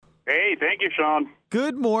Hey, thank you, Sean.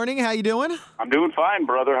 Good morning. How you doing? I'm doing fine,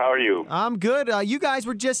 brother. How are you? I'm good. You guys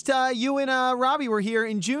were just you and Robbie were here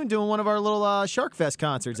in June doing one of our little Shark Fest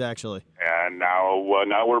concerts, actually. And now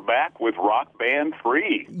we're back with Rock Band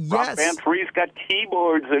 3. Yes. Rock Band 3's got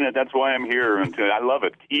keyboards in it. That's why I'm here. And I love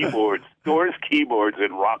it. Keyboards. Doors keyboards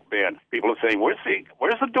in Rock Band. People are saying, where's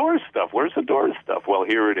the Doors stuff? Where's the Doors stuff? Well,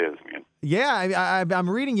 here it is, man. Yeah, I'm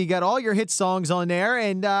reading. You got all your hit songs on there,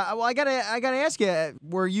 and well, I gotta ask you,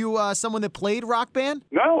 were you someone that played Rock Band?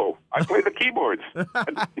 No, I play the keyboards.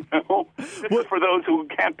 This is for those who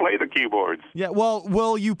can't play the keyboards. Yeah. Well,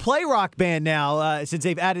 will you play Rock Band now since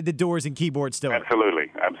they've added the Doors and keyboards to it?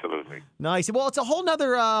 Absolutely. Nice. Well, it's a whole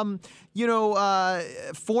nother,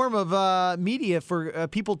 form of media for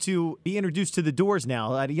people to be introduced to the Doors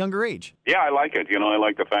now at a younger age. Yeah, I like it. I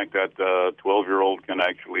like the fact that a 12-year-old can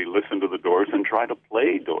actually listen to the Doors and try to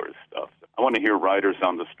play Doors stuff. I want to hear Riders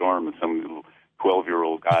on the Storm and some little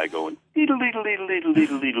 12-year-old guy going, leedle, leedle, leedle, leedle,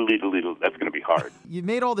 leedle, leedle, leedle, leedle. That's going to be hard. You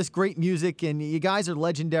made all this great music, and you guys are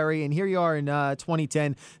legendary, and here you are in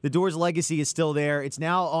 2010. The Doors legacy is still there. It's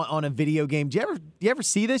now on a video game. Do you ever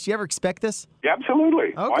see this? Do you ever expect this? Yeah,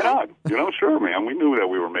 absolutely. Okay. Why not? Sure, man. We knew that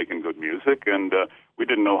we were making good music, and we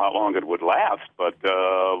didn't know how long it would last, but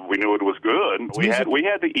we knew it was good. We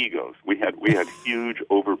had the egos. We had huge,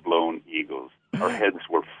 overblown egos. Our heads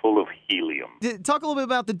were full of helium. Talk a little bit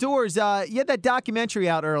about the Doors. You had that documentary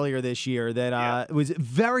out earlier this year that was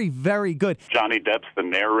very, very good. Johnny Depp's the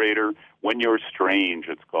narrator. When You're Strange,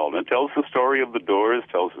 it's called. And it tells the story of the Doors,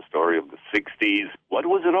 tells the story of the 60s. What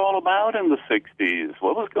was it all about in the 60s?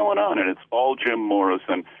 What was going on? And it's all Jim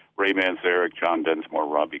Morrison, Ray Manzarek, John Densmore,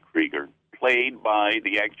 Robbie Krieger, played by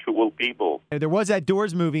the actual people. There was that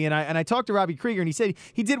Doors movie, and I talked to Robbie Krieger, and he said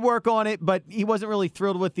he did work on it, but he wasn't really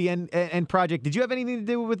thrilled with the end project. Did you have anything to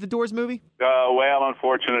do with the Doors movie? Well,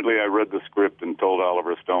 unfortunately, I read the script and told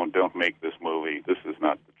Oliver Stone, don't make this movie. This is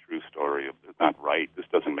not the true story. It's not right. This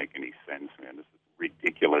doesn't make any sense, man. This is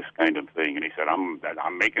ridiculous kind of thing. And he said,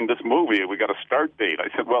 I'm making this movie. We got a start date.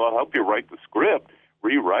 I said, well, I'll help you write the script,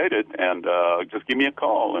 rewrite it, and just give me a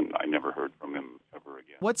call. And I never heard from him ever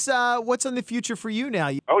again. What's in the future for you now?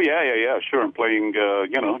 Oh, yeah, sure. I'm playing,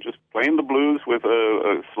 just playing the blues with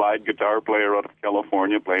a slide guitar player out of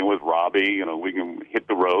California, playing with Robbie. We can hit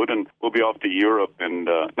the road, and we'll be off to Europe and,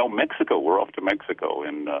 Mexico. We're off to Mexico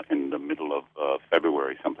in the middle of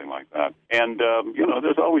February, something like that. And,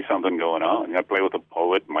 there's always something going on. I play with a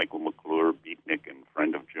poet, Michael McClure, beatnik, and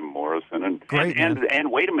friend of Jim Morrison. And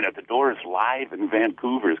wait a minute, the Doors live in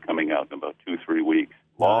Vancouver is coming out in about 2-3 weeks.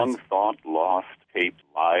 Long Thought Lost tapes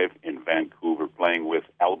live in Vancouver, playing with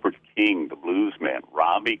Albert King, the blues man,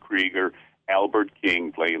 Robbie Krieger, Albert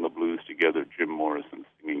King playing the blues together, Jim Morrison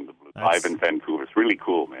singing the blues live in Vancouver. It's really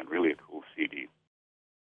cool, man. Really a cool CD.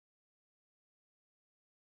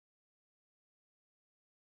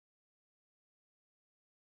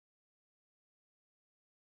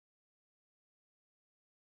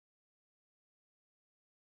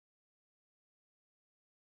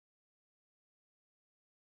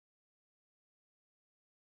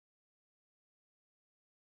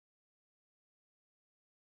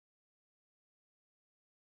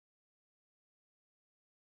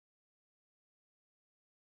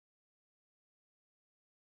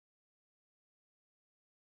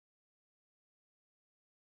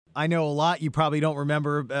 I know a lot you probably don't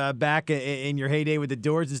remember back in your heyday with the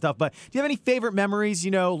Doors and stuff, but do you have any favorite memories,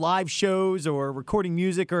 live shows or recording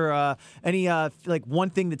music or any one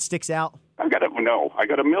thing that sticks out? I got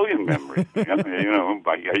a million memories.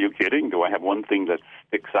 Are you kidding? Do I have one thing that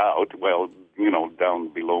sticks out? Well, down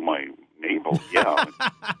below my navel, yeah,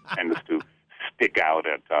 tends to stick out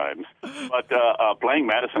at times. But playing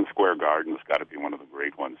Madison Square Garden has got to be one of the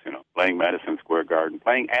great ones. Playing Madison Square Garden,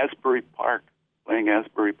 playing Asbury Park,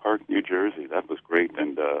 New Jersey. That was great.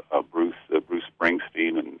 And Bruce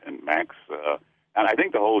Springsteen and Max. And I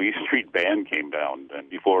think the whole E Street Band came down. And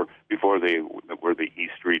before they were the E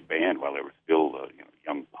Street Band, while they were still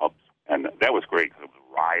young pups. And that was great because it was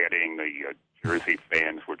rioting. The Jersey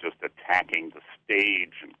fans were just attacking the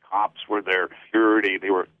stage, and cops were there. Security. They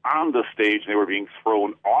were on the stage. They were being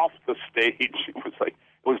thrown off the stage.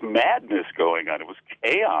 It was madness going on. It was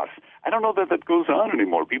chaos. I don't know that goes on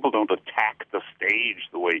anymore. People don't attack the stage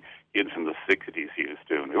the way kids in the 60s used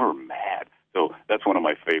to. They were mad. So that's one of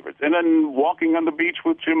my favorites. And then walking on the beach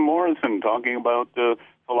with Jim Morrison, talking about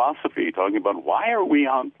philosophy, talking about why are we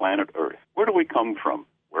on planet Earth? Where do we come from?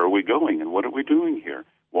 Where are we going? And what are we doing here?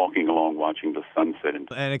 walking along, watching the sunset.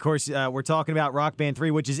 And, of course, we're talking about Rock Band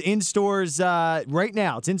 3, which is in stores right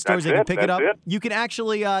now. It's in stores. That's They can it, pick it that's up. it. You can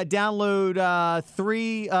actually download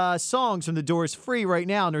 3 songs from The Doors free right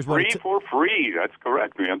now. And there's what, Free for free. That's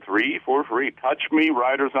correct, man. 3 for free. Touch Me,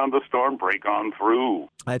 Riders on the Storm, Break On Through.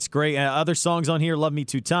 That's great. Other songs on here, Love Me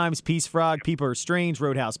 2 Times, Peace Frog, People Are Strange,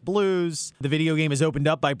 Roadhouse Blues. The video game is opened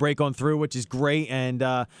up by Break On Through, which is great. And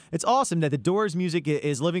it's awesome that The Doors music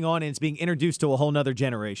is living on and it's being introduced to a whole nother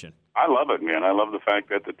generation. I love it, man. I love the fact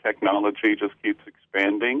that the technology just keeps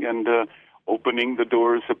expanding and opening the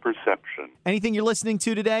doors of perception. Anything you're listening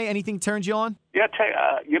to today? Anything turns you on? Yeah,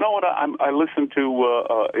 you know what? I listen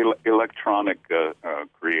to electronic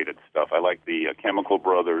created stuff. I like the Chemical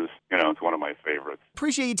Brothers. You know, it's one of my favorites.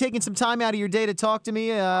 Appreciate you taking some time out of your day to talk to me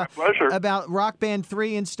Pleasure. about Rock Band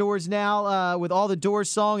 3 in stores now with all the Doors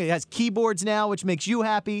song. It has keyboards now, which makes you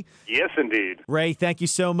happy. Yes, indeed. Ray, thank you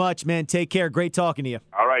so much, man. Take care. Great talking to you.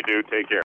 All right, dude. Take care.